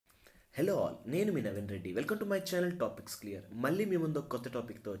Hello all, నేను మీ Naveen Reddy. Welcome to my channel topics clear. మళ్ళీ మీ ముందు ఒక కొత్త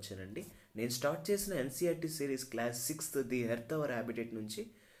టాపిక్తో వచ్చానండి. నేను స్టార్ట్ చేసిన NCERT series class 6th the earth hour habitat నుంచి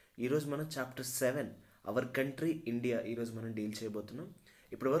ఈరోజు మనం చాప్టర్ 7 అవర్ కంట్రీ ఇండియా ఈరోజు మనం డీల్ చేయబోతున్నాం.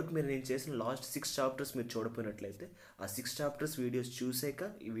 ఇప్పటి వరకు నేను చేసిన లాస్ట్ 6 చాప్టర్స్ మీరు చూడపోయినట్లయితే ఆ 6 చాప్టర్స్ వీడియోస్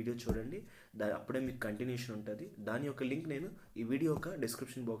చూసాక ఈ వీడియో చూడండి. అప్పుడే మీకు కంటిన్యూషన్ ఉంటుంది. దాని యొక్క లింక్ నేను ఈ వీడియో యొక్క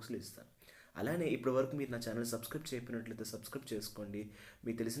డిస్క్రిప్షన్ బాక్స్లో ఇస్తాను. అలానే ఇప్పటి వరకు మీరు నా ఛానల్ సబ్స్క్రైబ్ చేయకపోయినట్లయితే సబ్స్క్రైబ్ చేసుకోండి.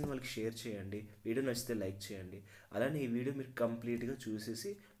 మీకు తెలిసిన వాళ్ళకి షేర్ చేయండి. వీడియో నచ్చితే లైక్ చేయండి. అలానే ఈ వీడియో మీరు కంప్లీట్గా చూసేసి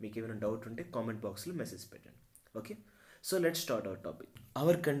మీకు ఏమైనా డౌట్ ఉంటే కామెంట్ బాక్స్లో మెసేజ్ పెట్టండి. Okay, so let's start our topic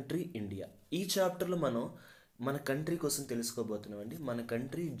our country India. ఈ చాప్టర్లో మనం మన కంట్రీ కోసం తెలుసుకోబోతున్నామండి. మన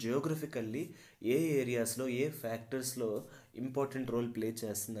కంట్రీ జియోగ్రఫికల్లీ ఏ ఏరియాస్లో ఏ ఫ్యాక్టర్స్లో ఇంపార్టెంట్ రోల్ ప్లే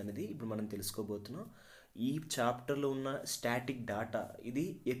చేస్తుంది అనేది ఇప్పుడు మనం తెలుసుకోబోతున్నాం. ఈ చాప్టర్లో ఉన్న స్టాటిక్ డాటా ఇది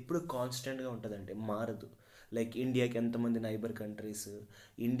ఎప్పుడు కాన్స్టెంట్గా ఉంటుందంటే మారదు. లైక్ ఇండియాకి ఎంతమంది నైబర్ కంట్రీస్,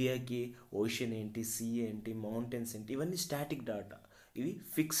 ఇండియాకి ఓషన్ ఏంటి, సీ ఏంటి, మౌంటైన్స్ ఏంటి, ఇవన్నీ స్టాటిక్ డాటా, ఇవి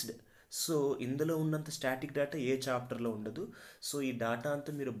ఫిక్స్డ్. సో ఇందులో ఉన్నంత స్టాటిక్ డేటా ఏ చాప్టర్లో ఉండదు. సో ఈ డేటా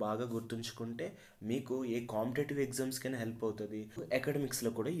అంతా మీరు బాగా గుర్తుంచుకుంటే మీకు ఏ కాంపిటేటివ్ ఎగ్జామ్స్కైనా హెల్ప్ అవుతుంది,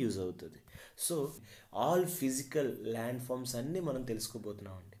 అకాడమిక్స్లో కూడా యూజ్ అవుతుంది. So all physical land forms అన్నీ మనం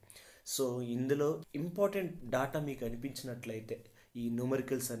తెలుసుకోబోతున్నాం అండి. సో ఇందులో ఇంపార్టెంట్ డేటా మీకు అనిపించినట్లయితే ఈ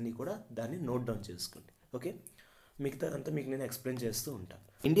న్యూమరికల్స్ అన్నీ కూడా దాన్ని నోట్ డౌన్ చేసుకోండి. ఓకే, మిగతా అంతా మీకు నేను ఎక్స్ప్లెయిన్ చేస్తూ ఉంటాను.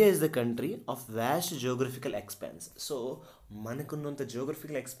 India is the country of vast geographical expanse. So మనకున్నంత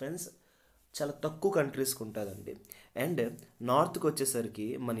geographical expanse చాలా తక్కువ కంట్రీస్కి ఉంటుందండి. అండ్ నార్త్కి వచ్చేసరికి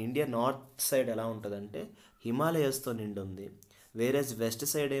మన ఇండియా నార్త్ సైడ్ ఎలా ఉంటుందంటే హిమాలయస్తో నిండి ఉంది. వేరేజ్ వెస్ట్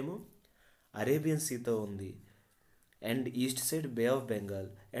సైడ్ ఏమో అరేబియన్ సీతో ఉంది. And east side bay of Bengal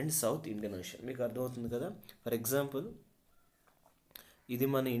and south Indian ocean. మీకు అర్థమవుతుంది కదా. ఫర్ ఎగ్జాంపుల్ ఇది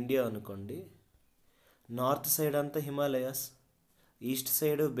మన ఇండియా అనుకోండి. నార్త్ సైడ్ అంతా Himalayas, east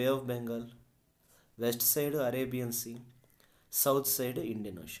side bay of Bengal, west side Arabian sea, south side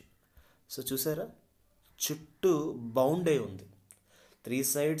Indian ocean. So చూసారా, చుట్టూ బౌండ్ అయి ఉంది. 3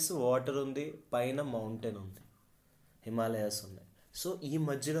 sides వాటర్ ఉంది, పైన మౌంటైన్ ఉంది, హిమాలయాస్ ఉన్నాయి. సో ఈ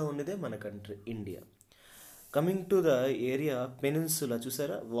మధ్యలో ఉన్నదే మన country India. Coming to the area peninsula,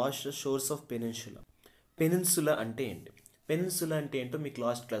 చూసారా, వాష్ షోర్స్ ఆఫ్ పెనిన్సులా. పెనిన్సులా అంటే ఏంటి? పెనిన్సులా అంటే ఏంటో మీకు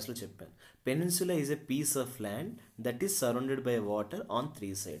లాస్ట్ క్లాస్లో చెప్పాను. Peninsula is a piece of land that is surrounded by water on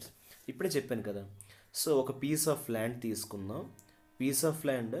 3 sides. ఇప్పుడే చెప్పాను కదా. సో ఒక పీస్ ఆఫ్ ల్యాండ్ తీసుకుందాం. Piece of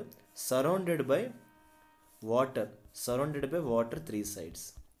land surrounded by water 3 sides.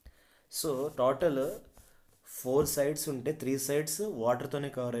 So total 4 sides ఉంటే 3 sides వాటర్తోనే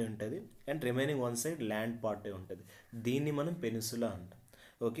కవర్ అయి ఉంటుంది అండ్ రిమైనింగ్ 1 side ల్యాండ్ పార్టే ఉంటుంది. దీన్ని మనం పెనిన్సులా అంటాం.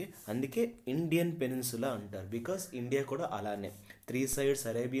 ఓకే, అందుకే ఇండియన్ పెనిన్సులా అంటారు. బికాస్ ఇండియా కూడా అలానే 3 sides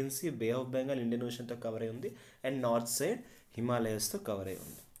Arabian sea, bay of Bengal, Indian ఓషన్తో cover అయి ఉంది అండ్ నార్త్ సైడ్ హిమాలయస్తో కవర్ అయి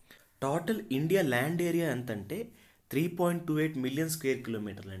ఉంది. టోటల్ ఇండియా ల్యాండ్ ఏరియా ఎంతంటే 3.28 మిలియన్ స్క్వేర్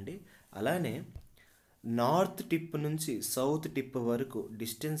కిలోమీటర్లు అండి. అలానే నార్త్ టిప్ నుంచి సౌత్ టిప్ వరకు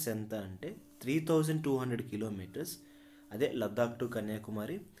డిస్టెన్స్ ఎంత అంటే 3200 kilometers. అదే Ladakh to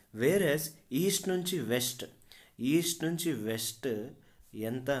Kanyakumari. Whereas east నుంచి వెస్ట్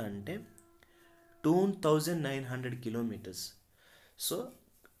ఎంత అంటే 2900 kilometers. సో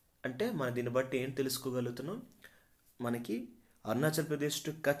అంటే మన దీన్ని బట్టి ఏం తెలుసుకోగలుగుతున్నాం, మనకి అరుణాచల్ ప్రదేశ్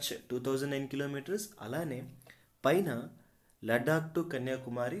టు కచ్ 2009 kilometers. అలానే పైన లడాక్ టు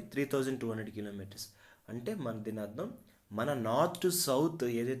కన్యాకుమారి 3200 kilometers. అంటే మన దీని అర్థం మన నార్త్ టు సౌత్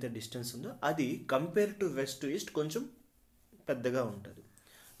ఏదైతే డిస్టెన్స్ ఉందో అది compare to west to east కొంచెం పెద్దగా ఉంటుంది.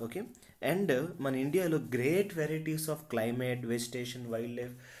 ఓకే, అండ్ మన ఇండియాలో great varieties of climate, vegetation, wild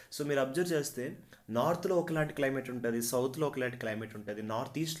life. So మీరు అబ్జర్వ్ చేస్తే నార్త్లో ఒకలాంటి క్లైమేట్ ఉంటుంది, సౌత్లో ఒకలాంటి క్లైమేట్ ఉంటుంది,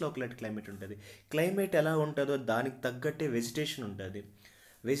 నార్త్ ఈస్ట్లో ఒకలాంటి క్లైమేట్ ఉంటుంది. క్లైమేట్ ఎలా ఉంటుందో దానికి తగ్గట్టే వెజిటేషన్ ఉంటుంది.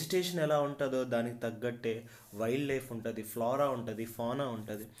 వెజిటేషన్ ఎలా ఉంటుందో దానికి తగ్గట్టే వైల్డ్ లైఫ్ ఉంటుంది, ఫ్లోరా ఉంటుంది, ఫానా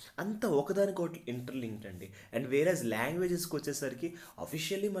ఉంటుంది. అంతా ఒకదానికొకటి ఇంటర్లింక్డ్ అండి. అండ్ వేరేస్ లాంగ్వేజెస్కి వచ్చేసరికి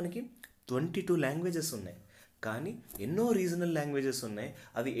అఫీషియల్లీ మనకి 22 లాంగ్వేజెస్ ఉన్నాయి. కానీ ఎన్నో రీజనల్ లాంగ్వేజెస్ ఉన్నాయి,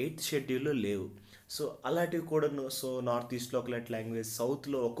 అవి 8th షెడ్యూల్లో లేవు. సో అలాంటివి కూడా. సో నార్త్ ఈస్ట్లో ఒకలాంటి లాంగ్వేజ్,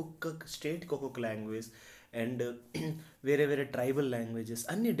 సౌత్లో ఒక్కొక్క స్టేట్కి ఒక్కొక్క లాంగ్వేజ్, అండ్ వేరే ట్రైబల్ లాంగ్వేజెస్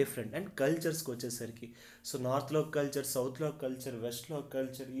అన్నీ డిఫరెంట్. అండ్ కల్చర్స్కి వచ్చేసరికి సో నార్త్లో కల్చర్, సౌత్లో కల్చర్, వెస్ట్లో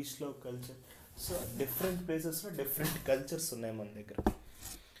కల్చర్, ఈస్ట్లో కల్చర్. సో డిఫరెంట్ ప్లేసెస్లో డిఫరెంట్ కల్చర్స్ ఉన్నాయి మన దగ్గర.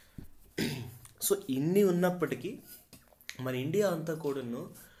 సో ఇన్ని ఉన్నప్పటికీ మన ఇండియా అంతా కూడాను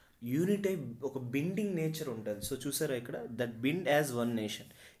యూనిట్ అయి ఒక బిండింగ్ నేచర్ ఉంటుంది. సో చూసారా ఇక్కడ, that bind as one nation.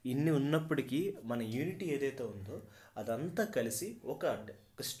 ఇన్ని ఉన్నప్పటికీ మన యూనిటీ ఏదైతే ఉందో అదంతా కలిసి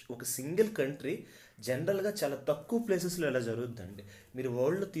ఒక సింగిల్ కంట్రీ జనరల్గా చాలా తక్కువ ప్లేసెస్లో ఇలా జరుగుతుందండి. మీరు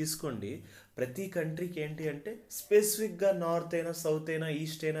వరల్డ్లో తీసుకోండి, ప్రతి కంట్రీకి ఏంటి అంటే స్పెసిఫిక్గా నార్త్ అయినా, సౌత్ అయినా,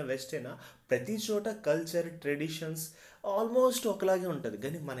 ఈస్ట్ అయినా, వెస్ట్ అయినా ప్రతి చోట కల్చర్, ట్రెడిషన్స్ ఆల్మోస్ట్ ఒకలాగే ఉంటుంది.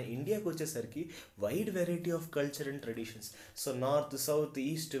 కానీ మన ఇండియాకి వచ్చేసరికి wide variety of culture and traditions. So north, south,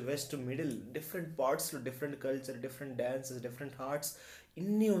 east, west, middle different పార్ట్స్లో different culture, different dances, different hearts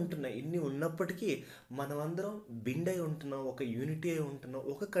ఇన్ని ఉంటున్నాయి. ఇన్ని ఉన్నప్పటికీ మనమందరం బిండ్ అయి ఉంటున్నాం, ఒక యూనిటీ అయి ఉంటున్నాం,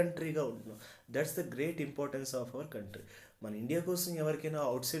 ఒక కంట్రీగా ఉంటున్నాం. That's the great importance of our country. మన ఇండియా కోసం ఎవరికైనా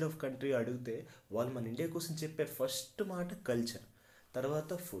అవుట్ సైడ్ ఆఫ్ కంట్రీ అడిగితే వాళ్ళు మన ఇండియా కోసం చెప్పే ఫస్ట్ మాట కల్చర్,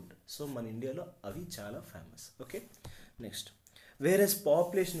 తర్వాత ఫుడ్. సో మన ఇండియాలో అవి చాలా ఫేమస్. ఓకే, నెక్స్ట్ వేరేస్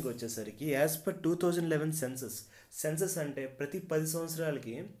పాపులేషన్కి వచ్చేసరికి యాజ్ పర్ 2011 సెన్సస్ అంటే ప్రతి 10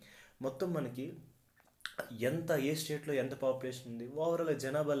 సంవత్సరాలకి మొత్తం మనకి ఏ స్టేట్లో ఎంత పాపులేషన్ ఉంది ఓవరాల్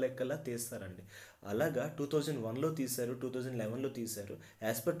జనాభా లెక్కలా తీస్తారండి. అలాగా 2001లో తీశారు, 2011లో తీశారు.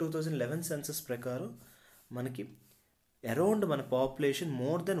 యాజ్ పర్ 2011 సెన్సస్ ప్రకారం మనకి అరౌండ్ మన పాపులేషన్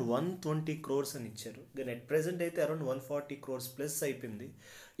మోర్ దెన్ 120 crores అని ఇచ్చారు. కానీ అట్ ప్రెజెంట్ అయితే అరౌండ్ 140 crores ప్లస్ అయిపోయింది.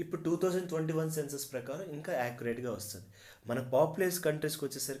 ఇప్పుడు 2021 సెన్సస్ ప్రకారం ఇంకా యాక్యురేట్గా వస్తుంది. మన పాపులేస్ కంట్రీస్కి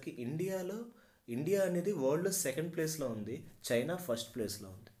వచ్చేసరికి ఇండియా అనేది వరల్డ్లో సెకండ్ ప్లేస్లో ఉంది, చైనా ఫస్ట్ ప్లేస్లో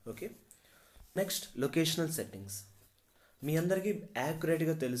ఉంది. Okay, next locational settings. మీ అందరికీ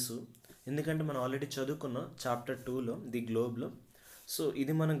యాక్యురేట్గా తెలుసు, ఎందుకంటే మనం ఆల్రెడీ చదువుకున్నాం చాప్టర్ 2లో ది గ్లోబ్లో. సో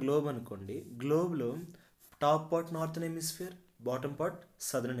ఇది మన గ్లోబ్ అనుకోండి. గ్లోబ్లో top part northern hemisphere, bottom part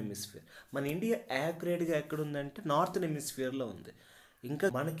southern hemisphere. మన ఇండియా యాక్యురేట్గా ఎక్కడ ఉందంటే నార్థన్ హెమిస్ఫియర్లో ఉంది. ఇంకా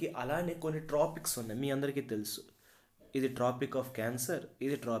మనకి అలానే కొన్ని ట్రాపిక్స్ ఉన్నాయి, మీ అందరికీ తెలుసు. ఇది ట్రాపిక్ ఆఫ్ క్యాన్సర్,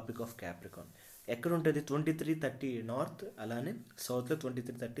 ఇది ట్రాపిక్ ఆఫ్ క్యాప్రికాన్. ఎక్కడ ఉంటుంది 2330 నార్త్, అలానే సౌత్లో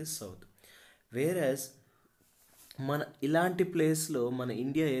 2330 సౌత్. వేరేస్ మన ఇలాంటి ప్లేస్లో మన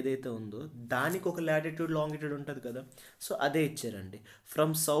ఇండియా ఏదైతే ఉందో దానికి ఒక లాటిట్యూడ్ లాంగిట్యూడ్ ఉంటుంది కదా. సో అదే ఇచ్చారండి.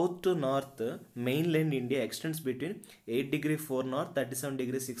 From south to north mainland India extends between 8°4 north,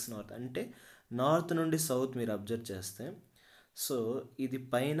 37°6 north. అంటే నార్త్ నుండి సౌత్ మీరు అబ్జర్వ్ చేస్తే, సో ఇది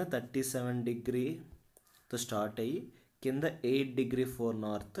పైన 37°తో స్టార్ట్ అయ్యి కింద 8°4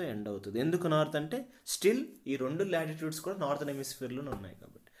 నార్త్ ఎండ్ అవుతుంది. ఎందుకు నార్త్ అంటే స్టిల్ ఈ రెండు లాటిట్యూడ్స్ కూడా నార్థన్ హెమిస్ఫియర్లోనే ఉన్నాయి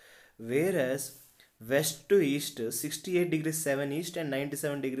కాబట్టి. వేరస్ west to east 68°7 east and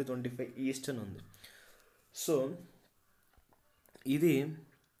 97°25 east అని ఉంది. సో ఇది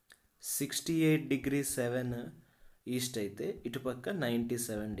 68°7 ఈస్ట్ అయితే ఇటుపక్క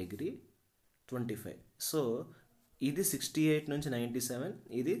 97°25. సో ఇది 68 నుంచి 97,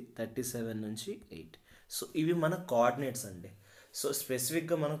 ఇది 37 నుంచి 8. సో ఇవి మన కోఆర్డినేట్స్ అండి. సో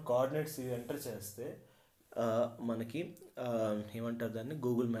స్పెసిఫిక్గా మనం కోఆర్డినేట్స్ ఇవి ఎంటర్ చేస్తే మనకి ఏమంటారు దాన్ని,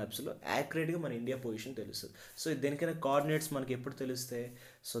 గూగుల్ మ్యాప్స్లో యాక్యురేట్గా మన ఇండియా పొజిషన్ తెలుస్తుంది. సో దేనికైనా కోఆర్డినేట్స్ మనకి ఎప్పుడు తెలుస్తాయి,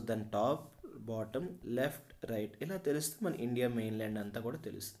 సో దాని టాప్, బాటమ్, లెఫ్ట్, రైట్ ఇలా తెలిస్తే మన ఇండియా మెయిన్లాండ్ అంతా కూడా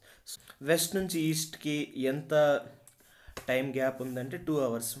తెలుస్తుంది. వెస్ట్ నుంచి ఈస్ట్కి ఎంత టైం గ్యాప్ ఉందంటే 2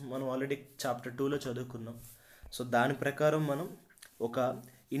 hours. మనం ఆల్రెడీ చాప్టర్ 2లో చదువుకున్నాం. సో దాని ప్రకారం మనం ఒక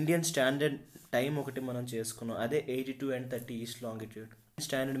ఇండియన్ స్టాండర్డ్ టైం ఒకటి మనం చేసుకున్నాం, అదే 82 and 30 east longitude,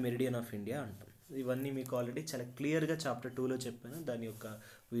 standard meridian of India అంటాం. ఇవన్నీ మీకు ఆల్రెడీ చాలా క్లియర్గా చాప్టర్ 2లో చెప్పాను. దాని యొక్క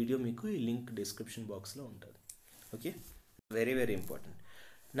వీడియో మీకు ఈ లింక్ డిస్క్రిప్షన్ బాక్స్లో ఉంటుంది. Okay, very very important.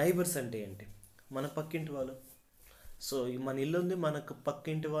 Neighbours అంటే ఏంటి? మన పక్కింటి వాళ్ళు. సో మన ఇల్లు ఉంది, మనకు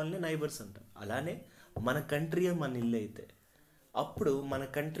పక్కింటి వాళ్ళని నైబర్స్ అంటాం. అలానే మన కంట్రీ మన ఇల్లు అయితే అప్పుడు మన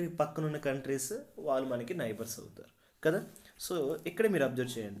కంట్రీ పక్కనున్న కంట్రీస్ వాళ్ళు మనకి నైబర్స్ అవుతారు కదా. సో ఇక్కడ మీరు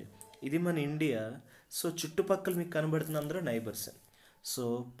అబ్జర్వ్ చేయండి, ఇది మన ఇండియా. సో చుట్టుపక్కల మీకు కనబడుతున్న అందరూ neighbours. So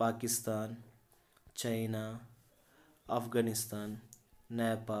Pakistan, China, Afghanistan,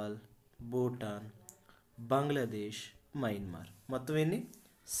 Nepal, Bhutan, Bangladesh, Myanmar. మొత్తం ఎన్ని?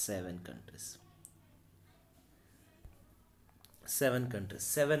 7 కంట్రీస్.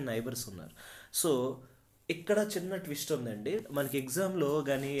 7 నైబర్స్ ఉన్నారు. సో ఇక్కడ చిన్న ట్విస్ట్ ఉందండి. మనకి ఎగ్జామ్లో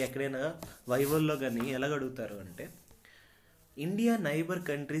కానీ ఎక్కడైనా వైవల్లో కానీ ఎలాగ అడుగుతారు అంటే ఇండియా నైబర్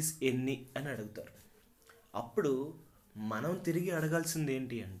కంట్రీస్ ఎన్ని అని అడుగుతారు. అప్పుడు మనం తిరిగి అడగాల్సింది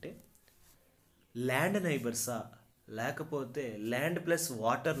ఏంటి అంటే ల్యాండ్ నైబర్సా, లేకపోతే ల్యాండ్ ప్లస్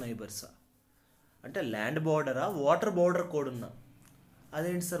వాటర్ నైబర్సా? అంటే ల్యాండ్ బార్డరా, వాటర్ బార్డర్ కూడా ఉన్నా?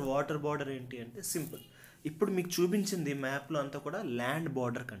 అదేంటి సార్ వాటర్ బార్డర్ ఏంటి అంటే సింపుల్. ఇప్పుడు మీకు చూపించింది మ్యాప్లో అంతా కూడా ల్యాండ్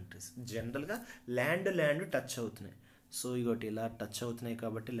బార్డర్ కంట్రీస్. జనరల్గా ల్యాండ్ టచ్ అవుతున్నాయి. సో ఇగోటి ఇలా టచ్ అవుతున్నాయి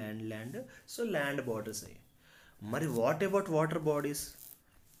కాబట్టి ల్యాండ్. సో ల్యాండ్ బార్డర్స్ అయ్యాయి. మరి what about water bodies?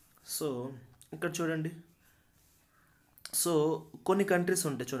 So ఇక్కడ చూడండి, సో కొన్ని కంట్రీస్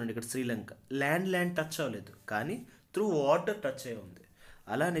ఉంటాయి చూడండి. ఇక్కడ శ్రీలంక ల్యాండ్ టచ్ అవ్వలేదు, కానీ త్రూ వాటర్ టచ్ అయి ఉంది.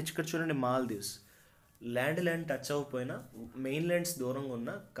 అలానే ఇక్కడ చూడండి మాల్దీవ్స్ ల్యాండ్ టచ్ అవ్వకపోయినా మెయిన్ ల్యాండ్స్ దూరంగా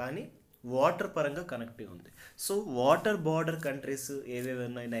ఉన్నా కానీ వాటర్ పరంగా కనెక్ట్ ఉంది. సో వాటర్ బార్డర్ కంట్రీస్ ఏవేవి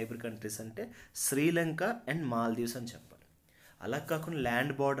ఉన్నాయి నైబర్ కంట్రీస్ అంటే శ్రీలంక అండ్ మాల్దీవ్స్ అని చెప్పాలి. అలా కాకుండా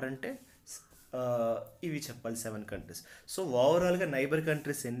ల్యాండ్ బార్డర్ అంటే ఇవి చెప్పాలి 7 కంట్రీస్. సో ఓవరాల్గా నైబర్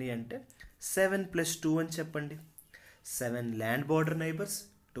కంట్రీస్ ఎన్ని అంటే 7+2 అని చెప్పండి. 7 land border neighbours,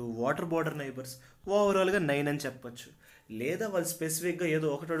 2 water border neighbours, ఓవరాల్గా 9 అని చెప్పొచ్చు. లేదా వాళ్ళు స్పెసిఫిక్గా ఏదో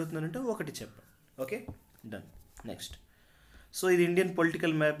ఒకటి అడుగుతున్నారంటే ఒకటి చెప్పండి. Okay, done. నెక్స్ట్, సో ఇది ఇండియన్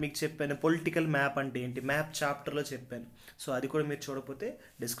పొలిటికల్ మ్యాప్ మీకు చెప్పాను. పొలిటికల్ మ్యాప్ అంటే ఏంటి మ్యాప్ చాప్టర్లో చెప్పాను. సో అది కూడా మీరు చూడకపోతే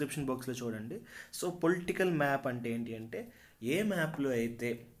డిస్క్రిప్షన్ బాక్స్లో చూడండి. సో పొలిటికల్ మ్యాప్ అంటే ఏంటి అంటే ఏ మ్యాప్లో అయితే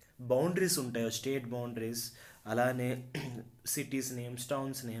బౌండరీస్ ఉంటాయో స్టేట్ బౌండరీస్, అలానే సిటీస్ నేమ్స్,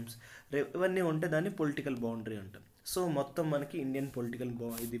 టౌన్స్ నేమ్స్ ఇవన్నీ ఉంటే దాన్ని పొలిటికల్ బౌండరీ అంటాం. సో మొత్తం మనకి ఇండియన్ పొలిటికల్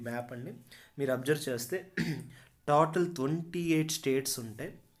ఇది మ్యాప్ అండి. మీరు అబ్జర్వ్ చేస్తే టోటల్ 28 స్టేట్స్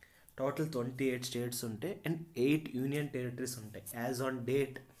ఉంటాయి. అండ్ 8 యూనియన్ టెరిటరీస్ ఉంటాయి. యాజ్ ఆన్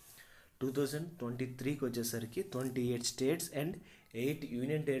డేట్ 2023కి వచ్చేసరికి 28 స్టేట్స్ అండ్ 8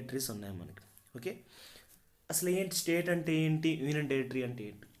 యూనియన్ టెరిటరీస్ ఉన్నాయి మనకి. ఓకే, అసలు ఏంటి స్టేట్ అంటే ఏంటి, యూనియన్ టెరిటరీ అంటే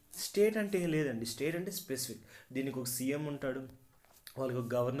ఏంటి? స్టేట్ అంటే ఏం లేదండి. స్టేట్ అంటే స్పెసిఫిక్, దీనికి ఒక సీఎం ఉంటాడు, వాళ్ళకి ఒక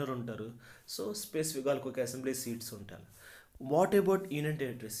గవర్నర్ ఉంటారు. సో స్పెసిఫిక్ వాళ్ళకి ఒక అసెంబ్లీ సీట్స్ ఉంటారు. What about union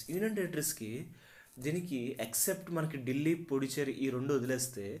territories? Union టెరిటరీస్కి దీనికి ఎక్సెప్ట్ మనకి ఢిల్లీ, పుడుచేరి ఈ 2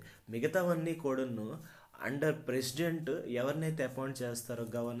 వదిలేస్తే మిగతావన్నీ కూడాను అండర్ ప్రెసిడెంట్ ఎవరినైతే అపాయింట్ చేస్తారో,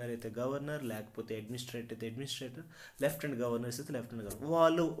 గవర్నర్ అయితే గవర్నర్, లేకపోతే అడ్మినిస్ట్రేటర్ అయితే అడ్మినిస్ట్రేటర్, లెఫ్టినెంట్ గవర్నర్స్ అయితే లెఫ్టినెంట్ గవర్నర్,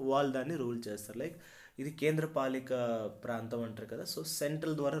 వాళ్ళు దాన్ని రూల్ చేస్తారు. లైక్ ఇది కేంద్ర పాలిక ప్రాంతం అంటారు కదా. సో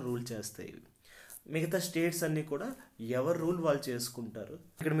సెంట్రల్ ద్వారా రూల్ చేస్తాయి ఇవి. మిగతా స్టేట్స్ అన్నీ కూడా ఎవరు రూల్ వాళ్ళు చేసుకుంటారు.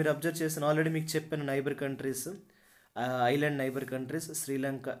 ఇక్కడ మీరు అబ్జర్వ్ చేసిన ఆల్రెడీ మీకు చెప్పాను neighbour countries, island neighbour countries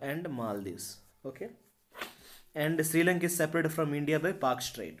Sri Lanka and Maldives. Okay, and Sri Lanka is separate from India by Pak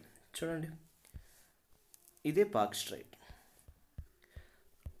straight. చూడండి, ఇదే పాక్ స్ట్రైట్.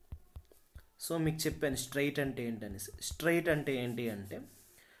 సో మీకు చెప్పాను స్ట్రైట్ అంటే ఏంటనేసి. స్ట్రైట్ అంటే ఏంటి అంటే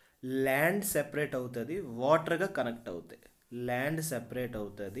ల్యాండ్ సెపరేట్ అవుతుంది, వాటర్గా కనెక్ట్ అవుతాయి. ల్యాండ్ సెపరేట్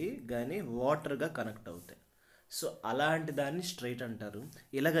అవుతుంది కానీ వాటర్గా కనెక్ట్ అవుతాయి. సో అలాంటి దాన్ని స్ట్రైట్ అంటారు.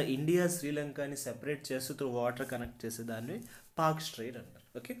 ఇలాగ ఇండియా శ్రీలంకని సెపరేట్ చేస్తూ త్రూ వాటర్ కనెక్ట్ చేసే దాన్ని పాక్ స్ట్రైట్ అంటారు.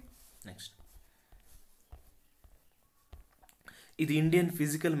 ఓకే, నెక్స్ట్, ఇది ఇండియన్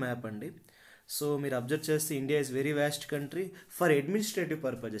ఫిజికల్ మ్యాప్ అండి. సో మీరు అబ్జర్వ్ చేస్తే India is very vast country for administrative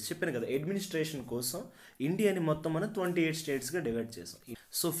purposes. చెప్పాను కదా, అడ్మినిస్ట్రేషన్ కోసం ఇండియాని మొత్తం మనం 28 స్టేట్స్గా డివైడ్ చేసాం.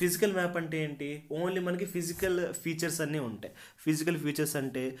 సో ఫిజికల్ మ్యాప్ అంటే ఏంటి? ఓన్లీ మనకి ఫిజికల్ ఫీచర్స్ అన్నీ ఉంటాయి. ఫిజికల్ ఫీచర్స్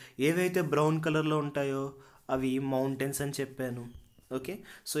అంటే ఏవైతే బ్రౌన్ కలర్లో ఉంటాయో అవి మౌంటైన్స్ అని చెప్పాను. ఓకే,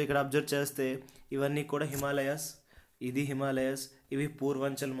 సో ఇక్కడ అబ్జర్వ్ చేస్తే ఇవన్నీ కూడా హిమాలయాస్, ఇది హిమాలయాస్, ఇవి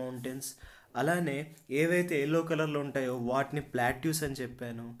పూర్వాంచల్ మౌంటైన్స్. అలానే ఏవైతే ఎల్లో కలర్లో ఉంటాయో వాటిని ప్లాట్యూస్ అని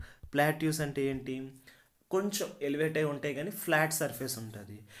చెప్పాను. ప్లాట్యూస్ అంటే ఏంటి? కొంచెం ఎలివేట్ అయి ఉంటాయి కానీ ఫ్లాట్ సర్ఫేస్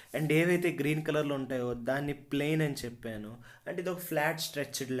ఉంటుంది. అండ్ ఏవైతే గ్రీన్ కలర్లో ఉంటాయో దాన్ని ప్లెయిన్ అని చెప్పాను. అంటే ఇది ఒక ఫ్లాట్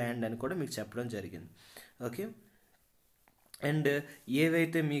స్ట్రెచ్డ్ ల్యాండ్ అని కూడా మీకు చెప్పడం జరిగింది. ఓకే, అండ్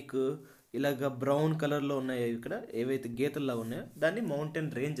ఏవైతే మీకు ఇలాగ బ్రౌన్ కలర్లో ఉన్నాయో ఇక్కడ ఏవైతే గీతల్లో ఉన్నాయో దాన్ని మౌంటైన్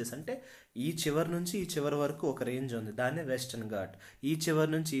రేంజెస్. అంటే ఈ చివరి నుంచి ఈ చివరి వరకు ఒక రేంజ్ ఉంది, దాన్ని వెస్టర్న్ ఘాట్. ఈ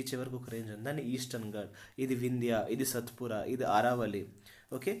చివరి నుంచి ఈ చివరికి ఒక రేంజ్ ఉంది, దాన్ని ఈస్టర్న్ ఘాట్. ఇది వింధ్య, ఇది సత్పురా, ఇది అరావళి.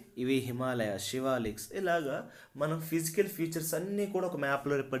 ఓకే, ఇవి హిమాలయ, శివాలిక్స్. ఇలాగా మనం ఫిజికల్ ఫీచర్స్ అన్నీ కూడా ఒక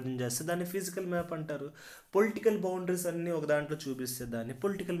మ్యాప్లో రిప్రజెంట్ చేస్తే దాన్ని ఫిజికల్ మ్యాప్ అంటారు. పొలిటికల్ బౌండరీస్ అన్నీ ఒక దాంట్లో చూపిస్తే దాన్ని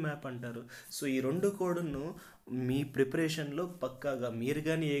పొలిటికల్ మ్యాప్ అంటారు. సో ఈ 2 కూడాను మీ ప్రిపరేషన్లో పక్కాగా మీరు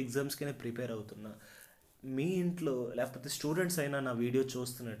కానీ ఏ ఎగ్జామ్స్కైనా ప్రిపేర్ అవుతున్నా, మీ ఇంట్లో లేకపోతే స్టూడెంట్స్ అయినా నా వీడియో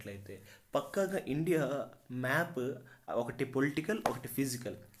చూస్తున్నట్లయితే పక్కాగా ఇండియా మ్యాప్ ఒకటి పొలిటికల్, ఒకటి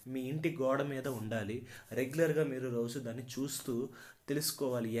ఫిజికల్ మీ ఇంటి గోడ మీద ఉండాలి. రెగ్యులర్గా మీరు రోజు దాన్ని చూస్తూ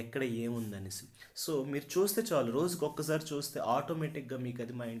తెలుసుకోవాలి ఎక్కడ ఏముందనేసి. సో మీరు చూస్తే చాలు, రోజుకి ఒక్కసారి చూస్తే ఆటోమేటిక్గా మీకు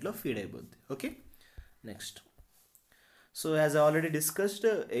అది మైండ్లో ఫీడ్ అయిపోద్ది. Okay, next, so as already discussed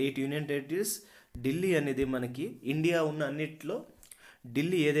 8 union territories. Delhi అనేది మనకి ఇండియా ఉన్న అన్నిట్లో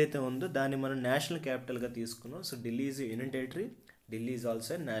ఢిల్లీ ఏదైతే ఉందో దాన్ని మనం నేషనల్ క్యాపిటల్గా తీసుకున్నాం. So Delhi is union territory, Delhi is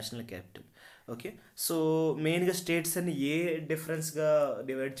also national capital. Okay, so మెయిన్గా స్టేట్స్ అన్ని ఏ డిఫరెన్స్గా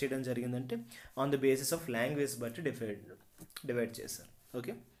డివైడ్ చేయడం జరిగిందంటే on the basis of language బట్టి డివైడ్ చేశారు.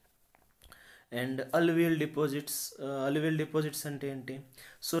 ఓకే, అండ్ అల్వియల్ డిపాజిట్స్ అంటే ఏంటి?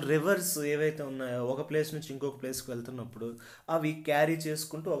 సో రివర్స్ ఏవైతే ఉన్నాయో ఒక ప్లేస్ నుంచి ఇంకొక ప్లేస్కి వెళ్తున్నప్పుడు అవి క్యారీ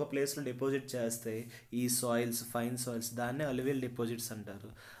చేసుకుంటూ ఒక ప్లేస్లో డిపాజిట్ చేస్తాయి ఈ సాయిల్స్, ఫైన్ సాయిల్స్, దాన్నే అల్వియల్ డిపాజిట్స్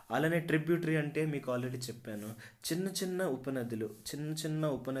అంటారు. అలానే ట్రిబ్యూటరీ అంటే మీకు ఆల్రెడీ చెప్పాను, చిన్న చిన్న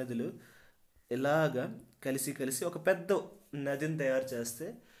ఉపనదులు ఇలాగా కలిసి ఒక పెద్ద నదిని తయారు చేస్తే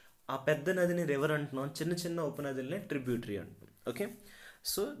ఆ పెద్ద నదిని రివర్ అంటున్నాం, చిన్న చిన్న ఉపనదుల్ని ట్రిబ్యూటరీ అంటున్నాం. Okay,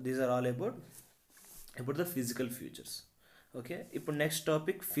 so these are all about the physical features. Okay, ఇప్పుడు next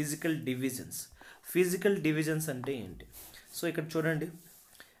topic physical divisions. Physical divisions అంటే ఏంటి? సో ఇక్కడ చూడండి,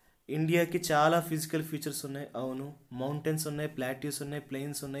 ఇండియాకి చాలా ఫిజికల్ ఫీచర్స్ ఉన్నాయి. అవును, మౌంటైన్స్ ఉన్నాయి, ప్లాట్యూస్ ఉన్నాయి,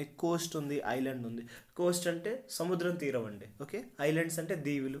 ప్లెయిన్స్ ఉన్నాయి, కోస్ట్ ఉంది, ఐలాండ్ ఉంది. కోస్ట్ అంటే సముద్రం తీరం అండి. ఓకే, ఐలాండ్స్ అంటే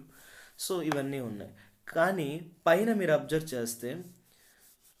దీవులు. సో ఇవన్నీ ఉన్నాయి. కానీ పైన మీరు అబ్జర్వ్ చేస్తే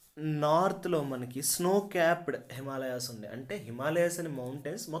నార్త్లో మనకి స్నో క్యాప్డ్ హిమాలయాస్ ఉన్నాయి. అంటే హిమాలయాస్ అనే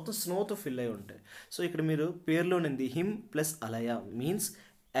మౌంటైన్స్ మొత్తం స్నోతో ఫిల్ అయి ఉంటాయి. సో ఇక్కడ మీరు పేరులోనింది him plus అలయ means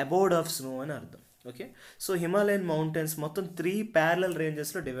abode of snow అని అర్థం. ఓకే, సో హిమాలయన్ మౌంటైన్స్ మొత్తం 3 ప్యారలల్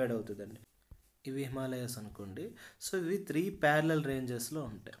రేంజెస్లో డివైడ్ అవుతుందండి. ఇవి హిమాలయాస్ అనుకోండి. సో ఇవి 3 ప్యారలల్ రేంజెస్లో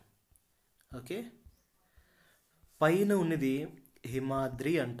ఉంటాయి. ఓకే, పైన ఉన్నది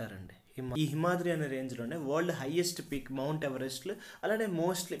హిమాద్రి అంటారండి. ఈ హిమాద్రి అనే రేంజ్లోనే వరల్డ్ హైయెస్ట్ పీక్ మౌంట్ ఎవరెస్ట్లు, అలానే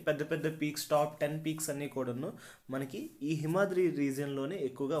మోస్ట్లీ పెద్ద పెద్ద పీక్స్, టాప్ 10 పీక్స్ అన్నీ కూడాను మనకి ఈ హిమాద్రి రీజియన్లోనే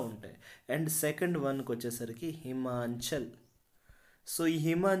ఎక్కువగా ఉంటాయి. అండ్ సెకండ్ వన్కి వచ్చేసరికి హిమాచల్. సో ఈ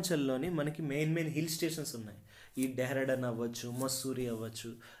హిమాచల్లోని మనకి మెయిన్ హిల్ స్టేషన్స్ ఉన్నాయి. ఈ డెహ్రాడూన్ అవ్వచ్చు, మసూరి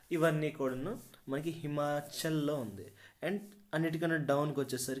అవ్వచ్చు, ఇవన్నీ కూడాను మనకి హిమాచల్లో ఉంది. అండ్ అన్నిటికన్నా డౌన్కి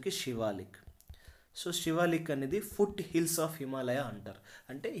వచ్చేసరికి శివాలిక్. సో శివాలిక్ అనేది ఫుట్ హిల్స్ ఆఫ్ హిమాలయ అంటారు.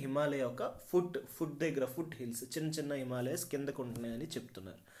 అంటే హిమాలయ ఒక ఫుట్ దగ్గర ఫుట్ హిల్స్, చిన్న చిన్న హిమాలయస్ కిందకు ఉంటున్నాయని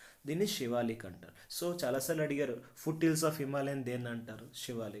చెప్తున్నారు. దీన్ని శివాలిక్ అంటారు. సో చాలాసార్లు అడిగారు, ఫుట్ హిల్స్ ఆఫ్ హిమాలయన్ దేన్ని అంటారు?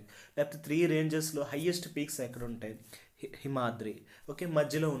 శివాలిక్. లేకపోతే 3 రేంజెస్లో హైయెస్ట్ పీక్స్ ఎక్కడ ఉంటాయి? హిమాద్రి. ఓకే,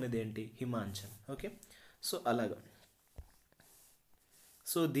 మధ్యలో ఉన్నది ఏంటి? హిమాచల్. ఓకే, సో అలాగా.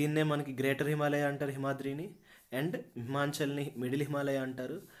 సో దీన్నే మనకి గ్రేటర్ హిమాలయ అంటారు హిమాద్రిని, అండ్ హిమాచల్ని మిడిల్ హిమాలయ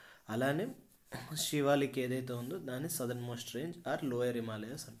అంటారు. అలానే శివాలిక్ ఏదైతే ఉందో దాన్ని southern most range are lower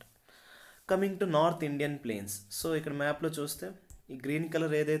Himalayas అంటారు. Coming to north Indian planes. So ఇక్కడ మ్యాప్లో చూస్తే ఈ గ్రీన్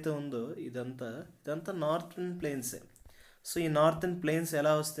కలర్ ఏదైతే ఉందో ఇదంతా నార్థన్ ప్లేన్సే. సో ఈ నార్థన్ ప్లేన్స్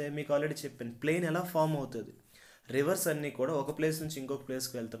ఎలా వస్తాయి మీకు ఆల్రెడీ చెప్పాను. ప్లేన్ ఎలా ఫామ్ అవుతుంది? రివర్స్ అన్నీ కూడా ఒక ప్లేస్ నుంచి ఇంకొక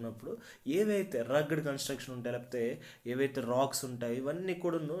ప్లేస్కి వెళ్తున్నప్పుడు ఏవైతే రగ్గడ్ కన్స్ట్రక్షన్ ఉంటాయి, లేకపోతే ఏవైతే రాక్స్ ఉంటాయి, ఇవన్నీ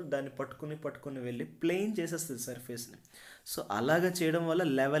కూడా దాన్ని పట్టుకుని వెళ్ళి ప్లెయిన్ చేసేస్తుంది సర్ఫేస్ని. సో అలాగ చేయడం వల్ల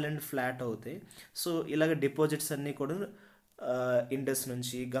లెవెల్ అండ్ ఫ్లాట్ అవుతాయి. సో ఇలాగ డిపాజిట్స్ అన్నీ కూడా ఇండస్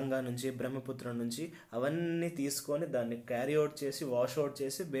నుంచి, గంగా నుంచి, బ్రహ్మపుత్ర నుంచి అవన్నీ తీసుకొని దాన్ని క్యారీ అవుట్ చేసి, వాష్ అవుట్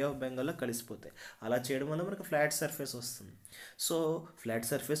చేసి బే ఆఫ్ బెంగాల్లో కలిసిపోతాయి. అలా చేయడం వల్ల మనకు ఫ్లాట్ సర్ఫేస్ వస్తుంది. సో ఫ్లాట్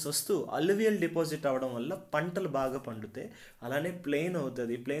సర్ఫేస్ వస్తూ అల్లువియల్ డిపాజిట్ అవ్వడం వల్ల పంటలు బాగా పండుతాయి. అలానే ప్లెయిన్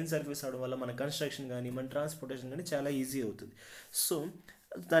అవుతుంది. ప్లెయిన్ సర్ఫేస్ అవడం వల్ల మన కన్స్ట్రక్షన్ కానీ మన ట్రాన్స్పోర్టేషన్ కానీ చాలా ఈజీ అవుతుంది. సో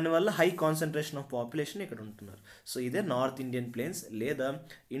దానివల్ల హై కాన్సన్ట్రేషన్ ఆఫ్ పాపులేషన్ ఇక్కడ ఉంటున్నారు. సో ఇదే నార్త్ ఇండియన్ ప్లేన్స్ లేదా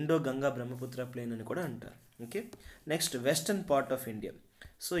ఇండో గంగా బ్రహ్మపుత్ర ప్లేన్ అని కూడా అంటారు. Okay, next western part of India.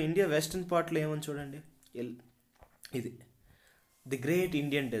 So India western పార్ట్లో ఏమని చూడండి, ఇది the great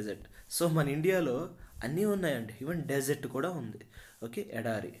Indian dessert. So మన ఇండియాలో అన్నీ ఉన్నాయండి, ఈవెన్ డెజర్ట్ కూడా ఉంది. ఓకే,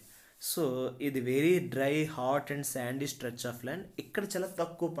 ఎడారి. సో ఇది very dry, hot and Sandy stretch of land. ఇక్కడ చాలా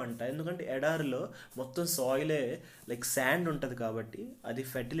తక్కువ పంట, ఎందుకంటే ఎడారిలో మొత్తం సాయిలే లైక్ శాండ్ ఉంటుంది కాబట్టి అది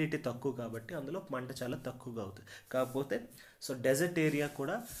ఫెర్టిలిటీ తక్కువ కాబట్టి అందులో పంట చాలా తక్కువగా అవుతుంది. కాకపోతే సో డెజర్ట్ ఏరియా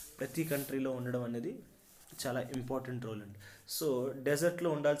కూడా ప్రతి కంట్రీలో ఉండడం అనేది చాలా ఇంపార్టెంట్ రోల్ అండి. సో డెజర్ట్లో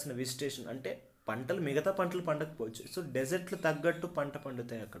ఉండాల్సిన వెజిటేషన్ అంటే మిగతా పంటలు పండకపోవచ్చు. సో డెజర్ట్లు తగ్గట్టు పంట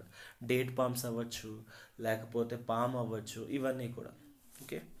పండుతాయి అక్కడ. డేట్ పామ్స్ అవ్వచ్చు, లేకపోతే పామ్ అవ్వచ్చు, ఇవన్నీ కూడా.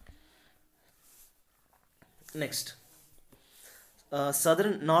 Okay, next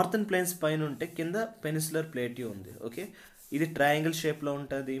southern northern planes పైన ఉంటే కింద పెనిన్సులర్ ప్లేట్యూ ఉంది. ఓకే, ఇది ట్రయాంగిల్ షేప్లో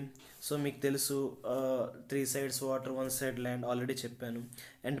ఉంటుంది. సో మీకు తెలుసు 3 sides water, 1 side land, already చెప్పాను.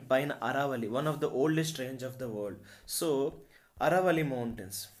 అండ్ పైన Aravalli, one of the oldest range of the world. So Aravalli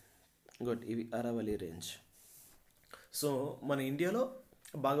mountains, good, ఇవి అరావలి రేంజ్. సో మన ఇండియాలో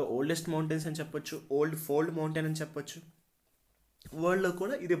బాగా ఓల్డెస్ట్ మౌంటైన్స్ అని చెప్పొచ్చు, ఓల్డ్ ఫోల్డ్ మౌంటైన్ అని చెప్పొచ్చు. వరల్డ్లో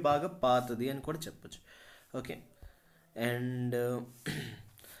కూడా ఇది బాగా పాతది అని కూడా చెప్పొచ్చు. Okay, and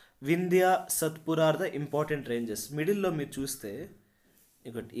Vindhya, Satpura are the important ranges. మిడిల్లో మీరు చూస్తే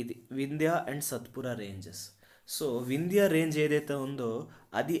ఇది Vindhya and Satpura ranges. So Vindhya range ఏదైతే ఉందో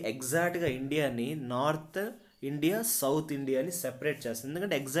అది ఎగ్జాక్ట్గా ఇండియాని నార్త్ ఇండియా, సౌత్ ఇండియాని సెపరేట్ చేస్తుంది,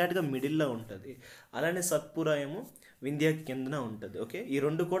 ఎందుకంటే ఎగ్జాక్ట్గా మిడిల్లో ఉంటుంది. అలానే సత్పురా ఏమో వింధ్యాకి కిందన ఉంటుంది. ఓకే, ఈ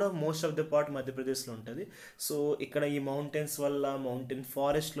రెండు కూడా మోస్ట్ ఆఫ్ ద పార్ట్ మధ్యప్రదేశ్లో ఉంటుంది. సో ఇక్కడ ఈ మౌంటైన్స్ వల్ల మౌంటైన్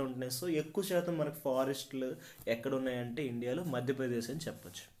ఫారెస్ట్లు ఉంటున్నాయి. సో ఎక్కువ శాతం మనకు ఫారెస్ట్లు ఎక్కడ ఉన్నాయంటే ఇండియాలో మధ్యప్రదేశ్ అని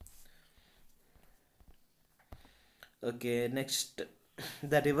చెప్పొచ్చు. Okay, next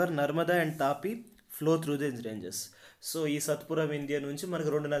the river Narmada and Tapi flow through the ranges. So ఈ సత్పురా వింధ్య నుంచి మనకు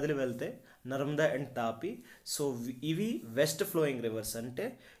 2 నదులు వెళ్తాయి, నర్మదా అండ్ తాపి. సో ఇవి వెస్ట్ ఫ్లోయింగ్ రివర్స్. అంటే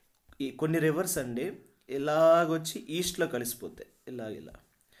ఈ కొన్ని రివర్స్ అండి ఇలాగొచ్చి ఈస్ట్లో కలిసిపోతాయి, ఇలా.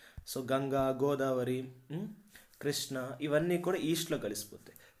 సో గంగా, గోదావరి, కృష్ణ ఇవన్నీ కూడా ఈస్ట్లో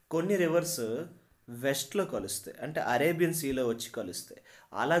కలిసిపోతాయి. కొన్ని రివర్స్ వెస్ట్లో కలుస్తాయి, అంటే అరేబియన్ సీలో వచ్చి కలుస్తాయి.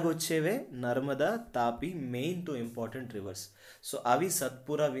 అలాగొచ్చేవే నర్మదా, తాపి, main two important rivers. So అవి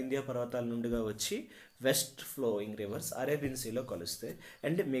సత్పురా, వింధ్య పర్వతాల నుండిగా వచ్చి వెస్ట్ ఫ్లోయింగ్ రివర్స్ అరేబియన్ సీలో కలుస్తాయి.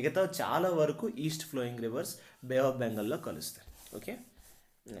 అండ్ మిగతా చాలా వరకు east flowing reverse bay of బెంగాల్లో కలుస్తాయి. Okay,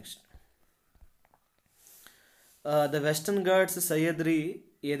 next the western Ghats Sahyadri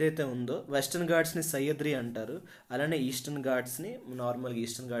ఏదైతే ఉందో, వెస్టర్న్ ఘాట్స్ని సహ్యాద్రి అంటారు, అలానే ఈస్టర్న్ ఘాట్స్ని నార్మల్గా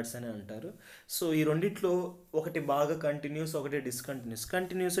ఈస్టర్న్ ఘాట్స్ అని అంటారు. సో ఈ రెండిట్లో ఒకటి బాగా కంటిన్యూస్, ఒకటి డిస్కంటిన్యూస్.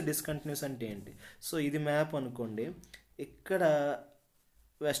 కంటిన్యూస్ డిస్కంటిన్యూస్ అంటే ఏంటి? సో ఇది మ్యాప్ అనుకోండి, ఇక్కడ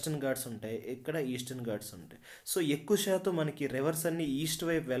వెస్టర్న్ ఘాట్స్ ఉంటాయి, ఇక్కడ ఈస్టర్న్ ఘాట్స్ ఉంటాయి. సో ఎక్కువ శాతం మనకి రివర్స్ అన్ని ఈస్ట్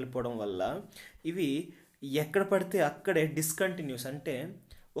వైపు వెళ్ళిపోవడం వల్ల ఇవి ఎక్కడ పడితే అక్కడే డిస్కంటిన్యూస్, అంటే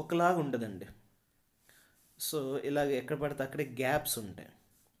ఒకలాగా ఉండదండి. సో ఇలాగ ఎక్కడ పడితే అక్కడే గ్యాప్స్ ఉంటాయి,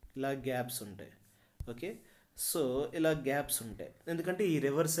 ఇలా గ్యాప్స్ ఉంటాయి. ఓకే, సో ఇలా గ్యాప్స్ ఉంటాయి, ఎందుకంటే ఈ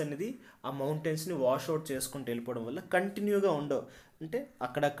రివర్స్ అనేది ఆ మౌంటైన్స్ని వాష్ అవుట్ చేసుకుంటూ వెళ్ళిపోవడం వల్ల కంటిన్యూగా ఉండవు. అంటే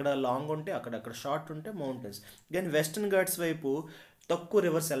అక్కడక్కడ లాంగ్ ఉంటే, అక్కడక్కడ షార్ట్ ఉంటే మౌంటైన్స్. కానీ వెస్టర్న్ ఘాట్స్ వైపు తక్కువ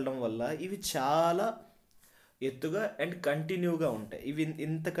రివర్స్ వెళ్ళడం వల్ల ఇవి చాలా ఎత్తుగా అండ్ కంటిన్యూగా ఉంటాయి. ఇవి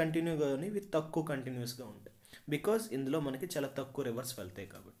ఇంత కంటిన్యూగా ఇవి తక్కువ కంటిన్యూస్గా ఉంటాయి, బికాజ్ ఇందులో మనకి చాలా తక్కువ రివర్స్ వెళ్తాయి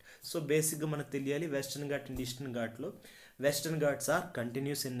కాబట్టి. సో బేసిక్గా మనకు తెలియాలి, వెస్టర్న్ ఘాట్ అండ్ ఈస్టర్న్ ఘాట్లో western Ghats are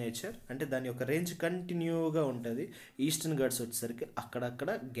continuous in nature, అంటే దాని యొక్క రేంజ్ కంటిన్యూగా ఉంటుంది. ఈస్టర్న్ ఘాట్స్ వచ్చేసరికి అక్కడక్కడ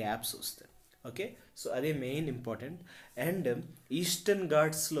గ్యాప్స్ వస్తాయి. ఓకే, సో అదే మెయిన్ ఇంపార్టెంట్. అండ్ ఈస్టర్న్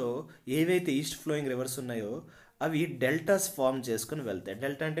ఘాట్స్లో ఏవైతే ఈస్ట్ ఫ్లోయింగ్ రివర్స్ ఉన్నాయో అవి డెల్టాస్ ఫామ్ చేసుకుని వెళ్తాయి.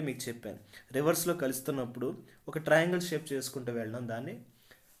 డెల్టా అంటే మీకు చెప్పాను, రివర్స్లో కలుస్తున్నప్పుడు ఒక ట్రయాంగిల్ షేప్ చేసుకుంటూ వెళ్ళడం, దాన్ని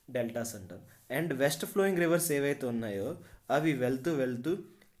డెల్టాస్ అంటారు. అండ్ వెస్ట్ ఫ్లోయింగ్ రివర్స్ ఏవైతే ఉన్నాయో అవి వెళ్తూ వెళ్తూ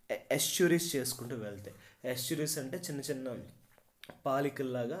ఎస్చ్యూరీస్ చేసుకుంటూ వెళ్తాయి. ఎస్చ్యూరీస్ అంటే చిన్న చిన్న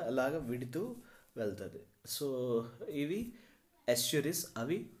పాలికల్లాగా అలాగా విడుతూ వెళ్తుంది. సో ఇవి ఎస్చ్యూరీస్,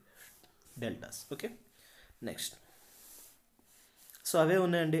 అవి డెల్టాస్. ఓకే, నెక్స్ట్ సో అవే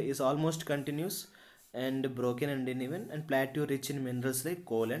ఉన్నాయండి. Is almost continuous and broken and ఇన్ఈవెన్ and plateau rich in minerals like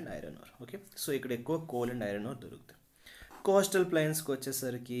coal and iron ore. Okay, so ఇక్కడ ఎక్కువ కోల్ అండ్ ఐరన్ ఓర్ దొరుకుతాయి. కోస్టల్ ప్లైన్స్కి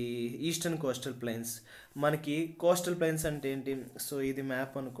వచ్చేసరికి ఈస్టర్న్ కోస్టల్ ప్లైన్స్, మనకి coastal planes అంటే ఏంటి? So ఇది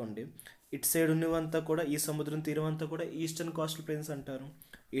map అనుకోండి, ఇటు సైడ్ ఉన్నవంతా కూడా, ఈ సముద్రం తీరం అంతా కూడా ఈస్టర్న్ కోస్టల్ ప్లైన్స్ అంటారు,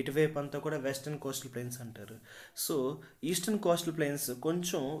 ఇటువైపు అంతా కూడా వెస్టర్న్ కోస్టల్ ప్లైన్స్ అంటారు. సో ఈస్టర్న్ కోస్టల్ ప్లైన్స్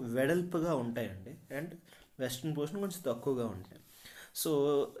కొంచెం వెడల్పుగా ఉంటాయండి, అండ్ వెస్టర్న్ పోర్షన్ కొంచెం తక్కువగా ఉంటాయి. సో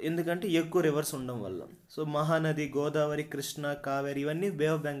ఎందుకంటే ఎక్కువ రివర్స్ ఉండడం వల్ల. సో మహానది, గోదావరి, కృష్ణ, కావేరి ఇవన్నీ బే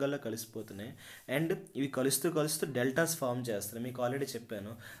ఆఫ్ బెంగాల్లో కలిసిపోతున్నాయి, అండ్ ఇవి కలుస్తూ కలుస్తూ డెల్టాస్ ఫామ్ చేస్తున్నాయి. మీకు ఆల్రెడీ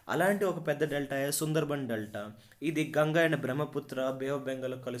చెప్పాను, అలాంటి ఒక పెద్ద డెల్టా సుందర్బన్ డెల్టా, ఇది Ganga and Brahmaputra bay of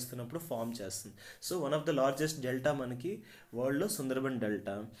బెంగాల్లో కలుస్తున్నప్పుడు ఫామ్ చేస్తుంది. So one of the largest delta మనకి వరల్డ్లో సుందర్బన్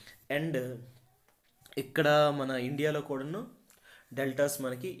డెల్టా. అండ్ ఇక్కడ మన ఇండియాలో కూడాను డెల్టాస్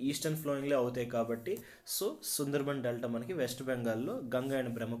మనకి ఈస్టర్న్ ఫ్లోయింగ్లో అవుతాయి కాబట్టి, సో సుందర్బన్ డెల్టా మనకి వెస్ట్ బెంగాల్లో గంగా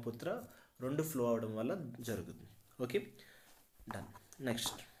అండ్ బ్రహ్మపుత్ర రెండు ఫ్లో అవడం వల్ల జరుగుతుంది. Okay, done.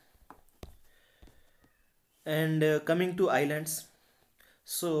 Next and coming to islands.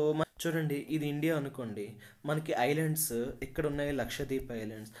 So చూడండి, ఇది ఇండియా అనుకోండి, మనకి ఐలాండ్స్ ఇక్కడ ఉన్నాయి, లక్షద్వీప్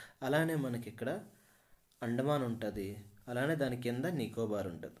ఐలాండ్స్, అలానే మనకి ఇక్కడ అండమాన్ ఉంటుంది, అలానే దాని కింద నికోబార్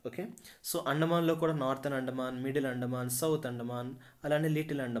ఉంటుంది. ఓకే, సో అండమాన్లో కూడా northern Andaman, middle Andaman, south Andaman, అలానే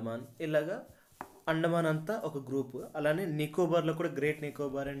లిటిల్ అండమాన్, ఇలాగా అండమాన్ అంతా ఒక గ్రూప్. అలానే నికోబార్లో కూడా great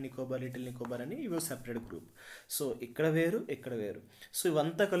Nicobar and Nicobar, little Nicobar అని ఇవి సెపరేట్ గ్రూప్. సో ఇక్కడ వేరు, ఇక్కడ వేరు. సో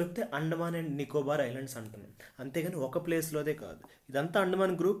ఇవంతా కలిపితే అండమాన్ అండ్ నికోబార్ ఐలాండ్స్ అంటున్నాం, అంతేగాని ఒక ప్లేస్లోదే కాదు. ఇదంతా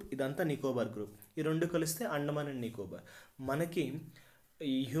అండమాన్ గ్రూప్, ఇదంతా నికోబార్ గ్రూప్, ఈ రెండు కలిస్తే అండమాన్ అండ్ నికోబార్. మనకి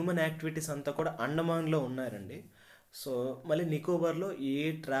ఈ హ్యూమన్ యాక్టివిటీస్ అంతా కూడా అండమాన్లో ఉన్నారండి. సో మళ్ళీ నికోబార్లో ఏ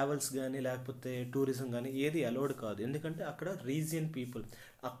ట్రావెల్స్ కానీ లేకపోతే టూరిజం కానీ ఏది అలౌడ్ కాదు, ఎందుకంటే అక్కడ రీజియన్ పీపుల్,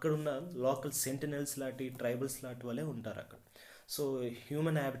 అక్కడున్న లోకల్ సెంటినల్స్ లాంటి ట్రైబల్స్ లాంటి వాళ్ళే ఉంటారు అక్కడ. సో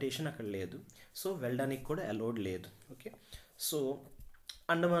హ్యూమన్ హ్యాబిటేషన్ అక్కడ లేదు, సో వెళ్ళడానికి కూడా అలౌడ్ లేదు. ఓకే, సో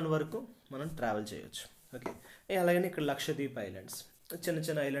అండమాన్ వరకు మనం ట్రావెల్ చేయొచ్చు. ఓకే, అలాగని ఇక్కడ లక్షద్వీప్ ఐలాండ్స్, చిన్న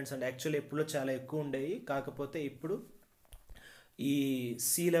చిన్న ఐలాండ్స్ అంటే యాక్చువల్లీ ఎప్పుడో చాలా ఎక్కువ ఉండేవి, కాకపోతే ఇప్పుడు ఈ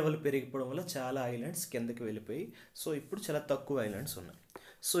సీ లెవెల్ పెరిగిపోవడం వల్ల చాలా ఐలాండ్స్ కిందకి వెళ్ళిపోయి, సో ఇప్పుడు చాలా తక్కువ ఐలాండ్స్ ఉన్నాయి.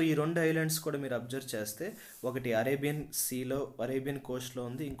 సో ఈ రెండు ఐలాండ్స్ కూడా మీరు అబ్జర్వ్ చేస్తే, ఒకటి అరేబియన్ సీలో, అరేబియన్ కోస్ట్లో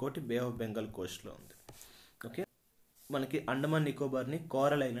ఉంది, ఇంకోటి బే ఆఫ్ బెంగాల్ కోస్ట్లో ఉంది. ఓకే, మనకి అండమాన్ నికోబార్ని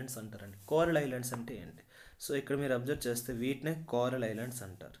కోరల్ ఐలాండ్స్ అంటారండి. కోరల్ ఐలాండ్స్ అంటే ఏంటి? సో ఇక్కడ మీరు అబ్జర్వ్ చేస్తే వీటినే కోరల్ ఐలాండ్స్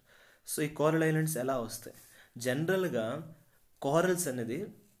అంటారు. సో ఈ కోరల్ ఐలాండ్స్ ఎలా వస్తాయి? జనరల్గా కోరల్స్ అనేది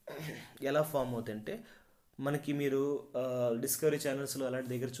ఎలా ఫామ్ అవుతాయంటే, మనకి మీరు డిస్కవరీ ఛానల్స్లో అలాంటి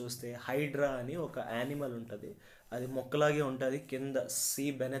దగ్గర చూస్తే హైడ్రా అని ఒక యానిమల్ ఉంటుంది, అది మొక్కలాగే ఉంటుంది, కింద సీ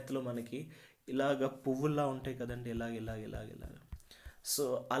బెనెత్లో మనకి ఇలాగ పువ్వుల్లా ఉంటాయి కదండి, ఇలాగ ఇలాగ ఇలాగ ఇలాగ. సో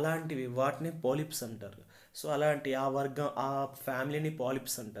అలాంటివి వాటిని పాలిప్స్ అంటారు. సో అలాంటి ఆ వర్గం ఆ ఫ్యామిలీని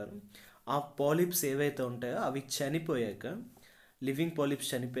పాలిప్స్ అంటారు. ఆ పాలిప్స్ ఏవైతే ఉంటాయో అవి చనిపోయాక, లివింగ్ పాలిప్స్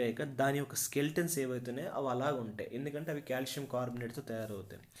చనిపోయాక దాని యొక్క స్కెల్టన్స్ ఏవైతున్నాయో అవి అలాగ ఉంటాయి, ఎందుకంటే అవి కాల్షియం కార్బోనేట్తో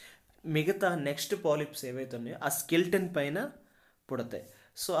తయారవుతాయి. మిగతా నెక్స్ట్ పాలిప్స్ ఏవైతే ఉన్నాయో ఆ స్కెల్టన్ పైన పుడతాయి.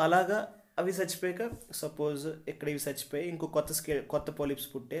 సో అలాగా అవి చచ్చిపోయాక, సపోజ్ ఇక్కడ ఇవి చచ్చిపోయి ఇంకో కొత్త పాలిప్స్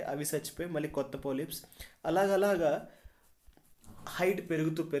పుట్టే, అవి చచ్చిపోయి మళ్ళీ కొత్త పాలిప్స్, అలాగలాగా హైట్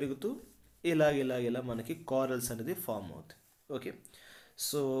పెరుగుతూ పెరుగుతూ ఇలా మనకి కారల్స్ అనేది ఫామ్ అవుతాయి. Okay,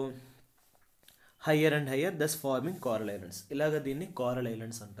 so higher and higher thus farming Karl islands. ఇలాగ దీన్ని కారల్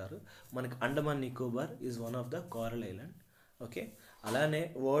ఐలాండ్స్ అంటారు. మనకి Andaman Nicobar is one of the Karl island. Okay, అలానే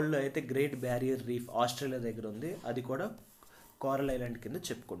వరల్డ్లో అయితే గ్రేట్ బ్యారియర్ రీఫ్ ఆస్ట్రేలియా దగ్గర ఉంది, అది కూడా కారల్ ఐలాండ్ కింద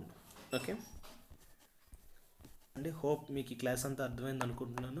చెప్పుకుంటాం. ఓకే అంటే హోప్ మీకు ఈ క్లాస్ అంతా అర్థమైంది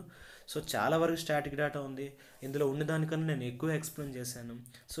అనుకుంటున్నాను. సో చాలా వరకు స్టాటిక్ డేటా ఉంది, ఇందులో ఉన్నదానికన్నా నేను ఎక్కువ ఎక్స్ప్లెయిన్ చేశాను.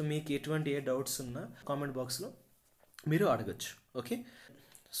 సో మీకు ఎటువంటి డౌట్స్ ఉన్నా కామెంట్ బాక్స్లో మీరు అడగచ్చు. ఓకే,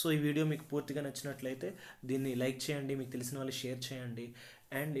 సో ఈ వీడియో మీకు పూర్తిగా నచ్చినట్లయితే దీన్ని లైక్ చేయండి, మీకు తెలిసిన వాళ్ళు షేర్ చేయండి,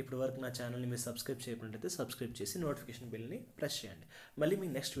 అండ్ ఇప్పటి వరకు నా ఛానల్ని మీరు సబ్స్క్రైబ్ చేయకపోతే సబ్స్క్రైబ్ చేసి నోటిఫికేషన్ బిల్ని ప్రెస్ చేయండి. మళ్ళీ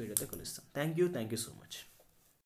మీకు నెక్స్ట్ వీడియోతో కలుస్తాం. Thank you so much.